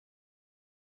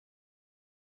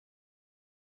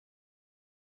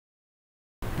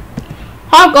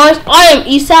Hi guys, I am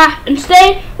Isa, and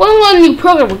today we're going to learn a new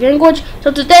programming language.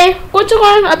 So today we're going to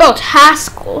learn about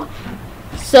Haskell.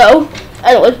 So,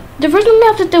 anyway, the first thing we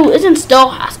have to do is install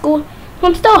Haskell. To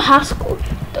install Haskell,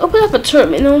 to open up a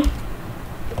terminal,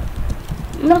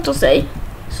 you have to say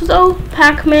sudo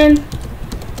pacman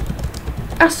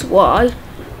sy.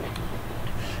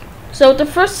 So the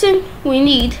first thing we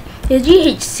need is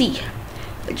GHC,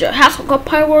 which is a Haskell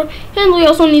compiler, and we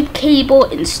also need cable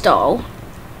install.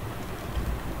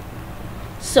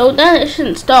 So then it should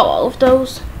install all of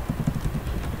those.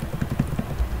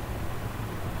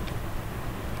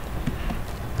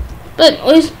 But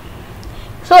anyways,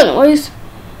 right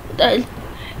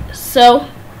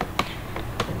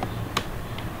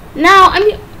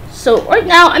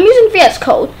now I'm using VS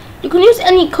Code. You can use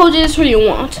any code editor you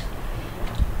want.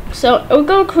 So we're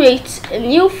going to create a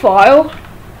new file.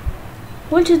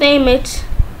 We're going to name it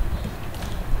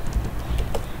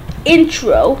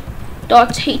intro.hs.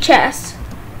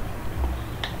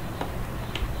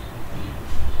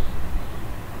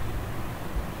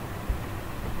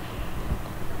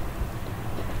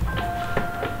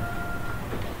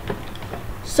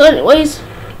 So anyways,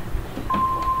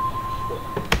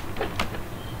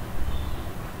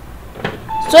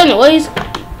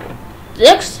 the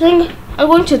next thing I'm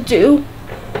going to do,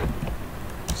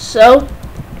 the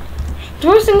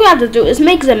first thing we have to do is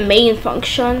make the main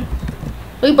function.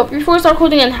 But before we start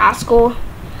coding in Haskell,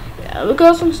 we can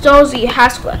also install the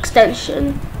Haskell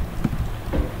extension.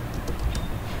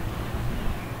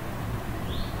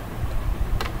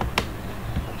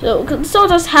 So we can install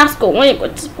this Haskell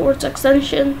language supports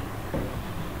extension.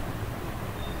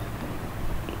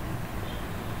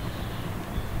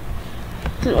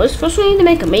 Anyways, first we need to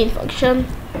make a main function.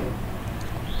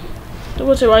 So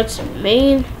we're going to write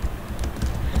main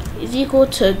is equal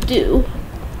to do.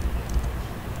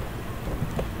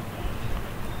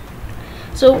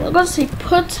 So we're going to say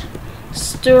put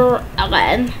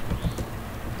strlen.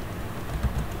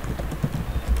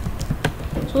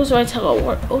 So let's write hello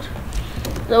world.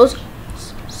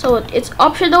 So it's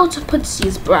optional to put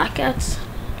these brackets.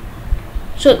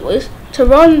 So anyways, to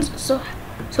run the file.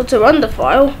 So to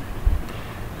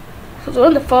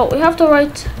run the file, we have to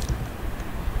write.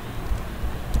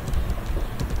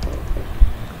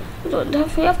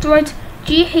 We have to write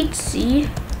GHC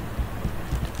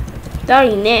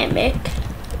dynamic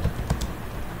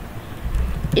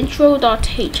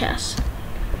intro.hs.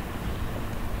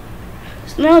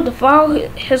 So now the file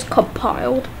has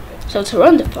compiled. So to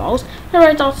run the files, I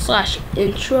write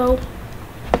 /intro.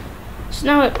 So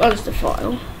now it runs the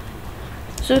file.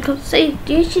 So we can say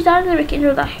GHC dynamic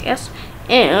intro.hs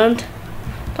and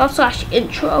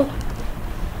 /intro.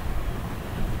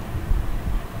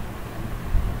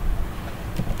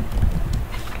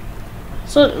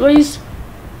 So anyways,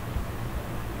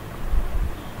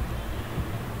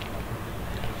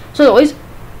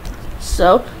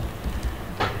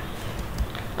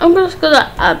 I'm just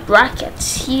gonna add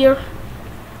brackets here.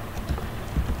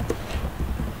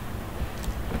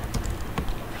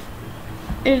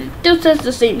 And it still says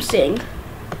the same thing.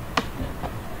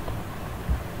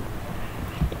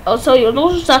 Also, you'll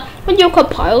notice that when you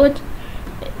compile it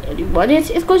and you run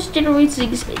it, it's going to generate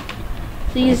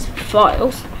these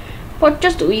files, but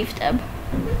just leave them.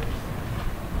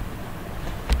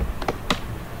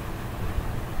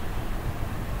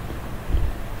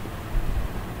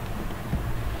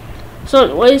 So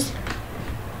anyways,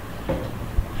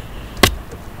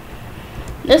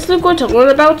 next we're going to learn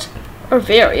about our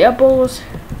variables.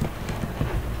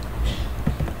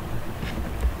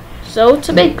 So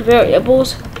to make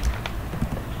variables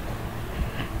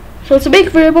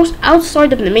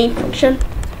outside of the main function, you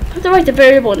have to write the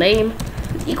variable name,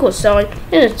 equal sign,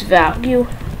 and its value.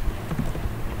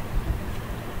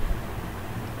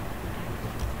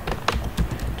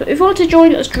 So if you want to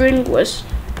join a string with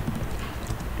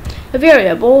a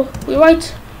variable, we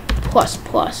write ++.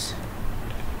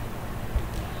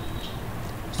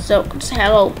 So it's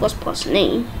hello ++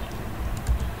 name.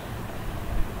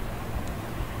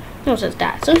 Notice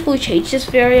that. So if we change this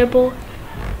variable,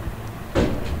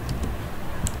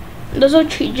 there's no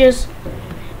changes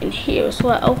in here as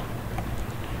well.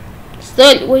 So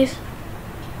anyways,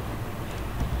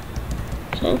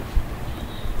 so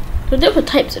different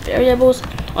types of variables.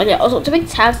 Oh yeah, also to make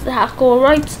tags to Haskell,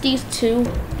 writes these two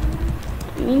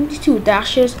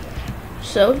dashes.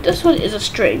 So this one is a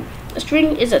string. A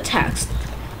string is a text.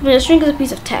 I mean, a string is a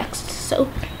piece of text. So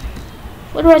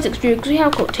when we write a string, we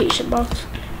have quotation marks,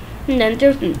 and then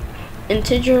there's an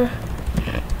integer.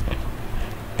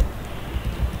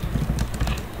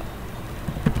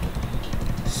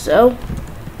 So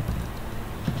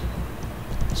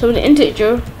the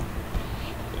integer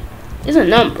is a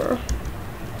number.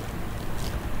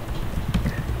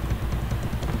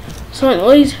 So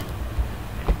anyways,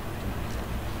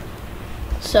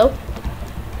 so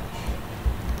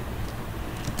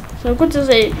I'm going to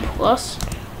say plus.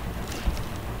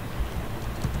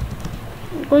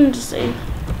 I'm going to say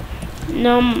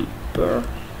number.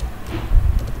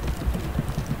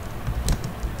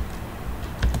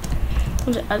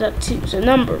 I'm going to add that to the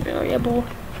number variable.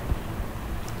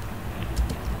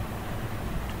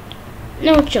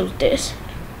 Now it shows this.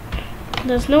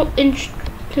 There's no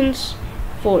instance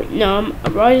for num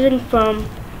arising from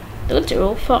the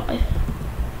literal 5.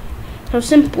 Now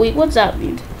simply, what's that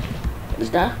mean?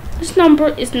 Is that this number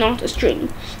is not a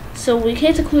string, so we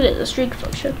can't include it as a string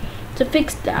function. To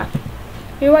fix that,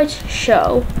 we write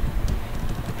show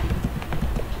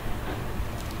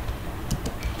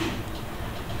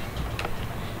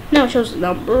now it shows the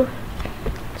number.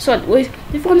 So anyways,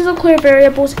 if one is declare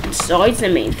variables inside the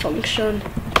main function.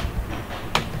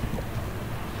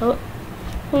 Oh,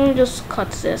 let me just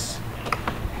cut this.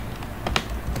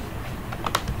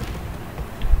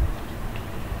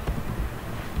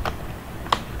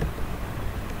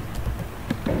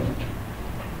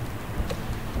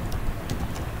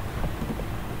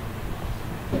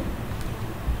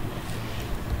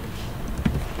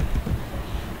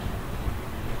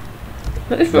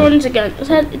 Now if we run it again,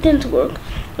 it didn't work.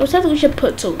 We said we should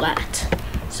put to let.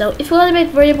 So if you want to make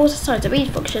variables inside the main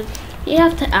function, you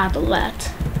have to add a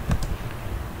let.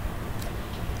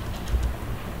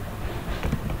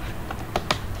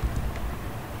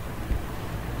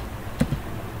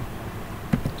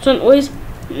 So anyways,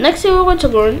 next thing we're going to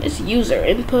learn is user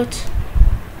input.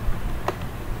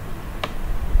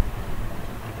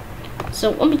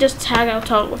 So let me just tag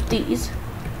out all of these.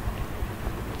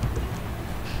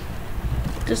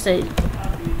 Just say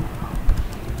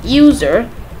user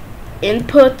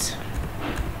input.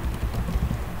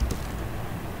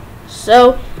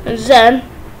 So and then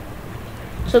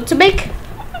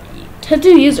to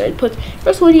do user input,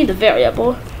 first we need a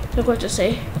variable. I'm going to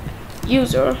say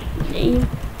user name.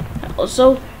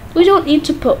 Also, we don't need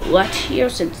to put let here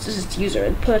since this is user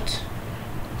input.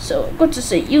 So I'm going to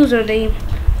say username.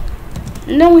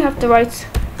 And then we have to write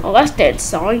a less than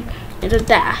sign and a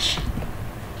dash.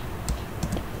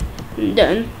 And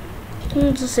then I'm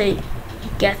going to say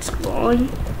get line.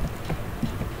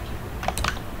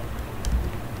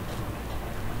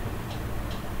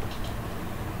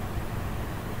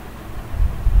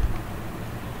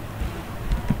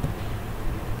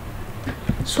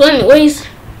 So anyways,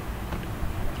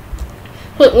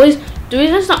 the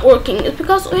reason it's not working is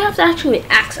because we have to actually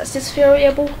access this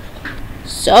variable.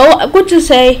 So I'm going to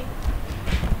say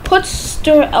put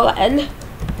ln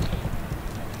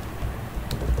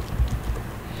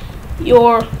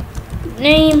your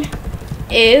name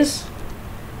is,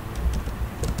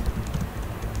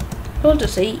 I'm going to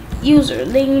say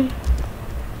username.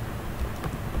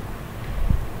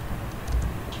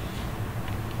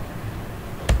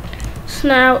 So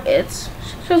now it's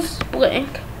just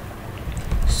blank.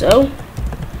 So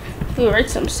if we write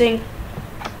something, it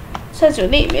says your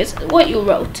name is what you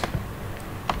wrote.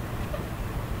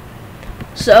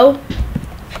 So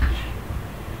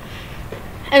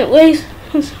anyways,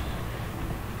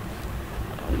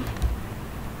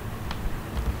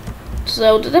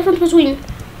 so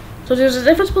there's a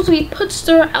difference between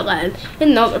putStir ln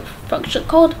and another function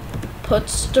called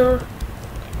putStir.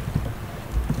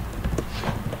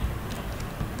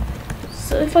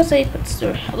 So if I say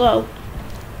putStir hello,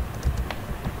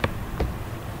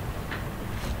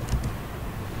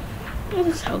 this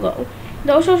is hello. It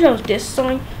also shows this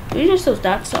sign. It usually shows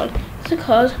that sign. It's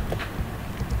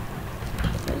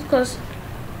because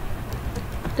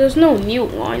there's no new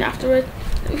line after it.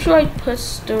 If you write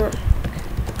putStir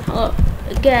hello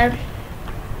again,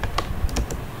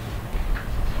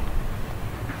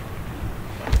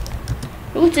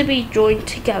 it needs to be joined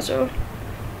together.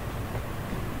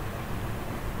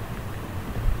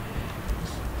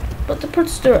 But the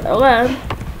putStir ln,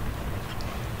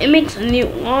 it makes a new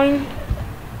line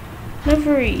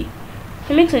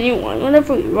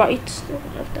whenever we write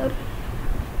one of them.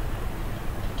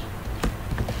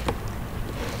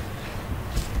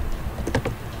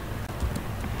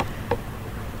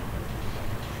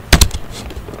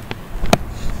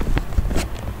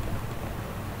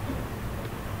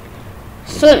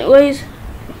 So anyways,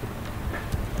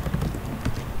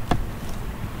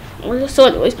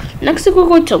 next thing we're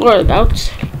going to learn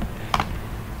about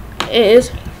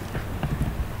is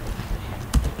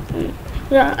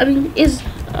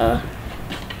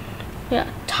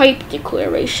type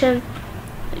declaration.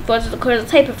 You want to declare the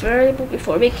type of variable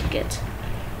before making it.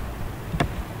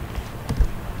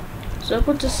 So I'm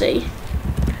going to say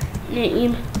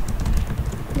name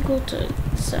equal to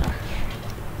Isa.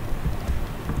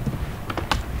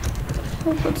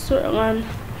 I'll put sort on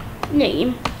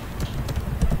name.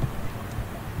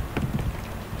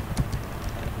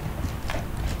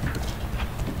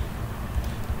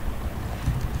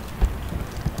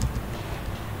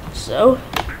 So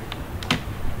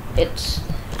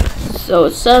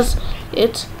it says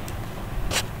it's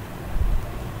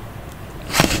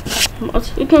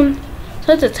you can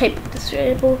try to type this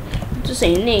variable to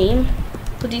say name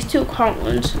with these two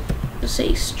colons to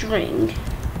say string.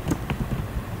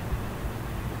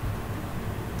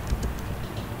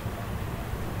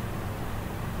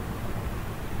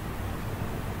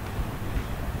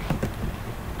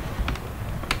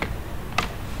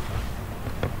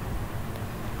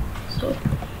 So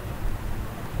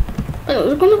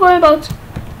we're going to worry about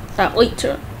that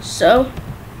later. So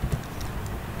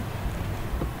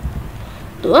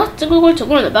the last thing we're going to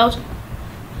learn about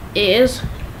is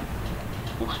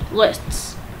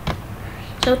lists.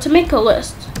 So to make a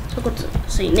list, so we're going to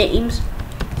say names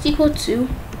is equal to, you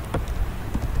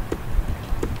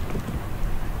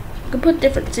can put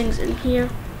different things in here.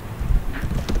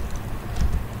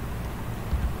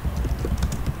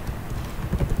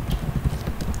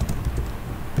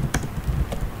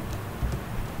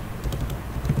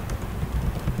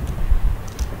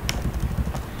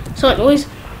 So anyways,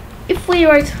 if we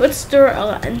write, let's start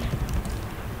on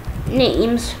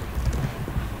names,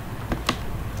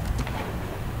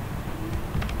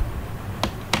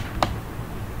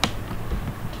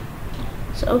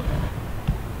 so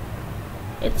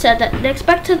it said that they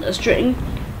expected a string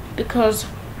because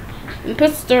in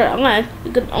put start on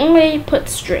you can only put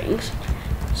strings.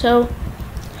 So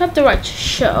you have to write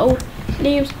show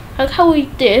names like how we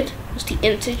did was the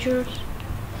integers.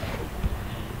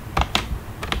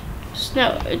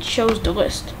 Now it shows the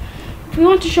list. If we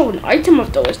want to show an item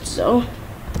of the list, though,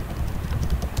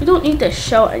 we don't need to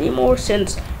show anymore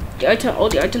since all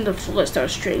the items of the list are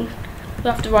string. We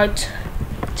have to write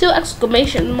 2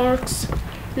 exclamation marks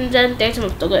and then the item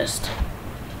of the list.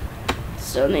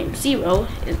 So name 0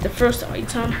 is the first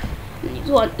item, and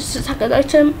 1 is the second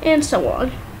item, and so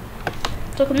on.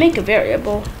 So I can make a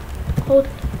variable called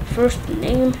first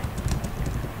name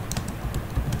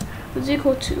is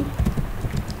equal to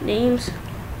names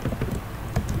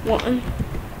 1.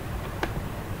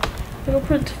 We'll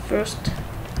put first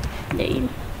name.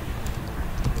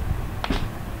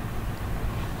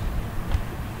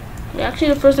 Actually,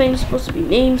 the first name is supposed to be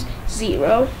names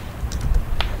 0.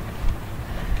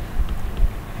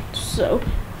 So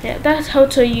yeah, that's how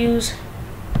to use.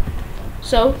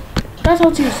 So that's how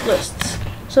to use lists.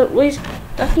 So anyways,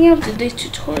 that's the end of today's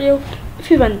tutorial. If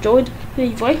you've enjoyed,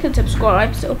 please like and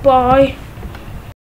subscribe. So bye.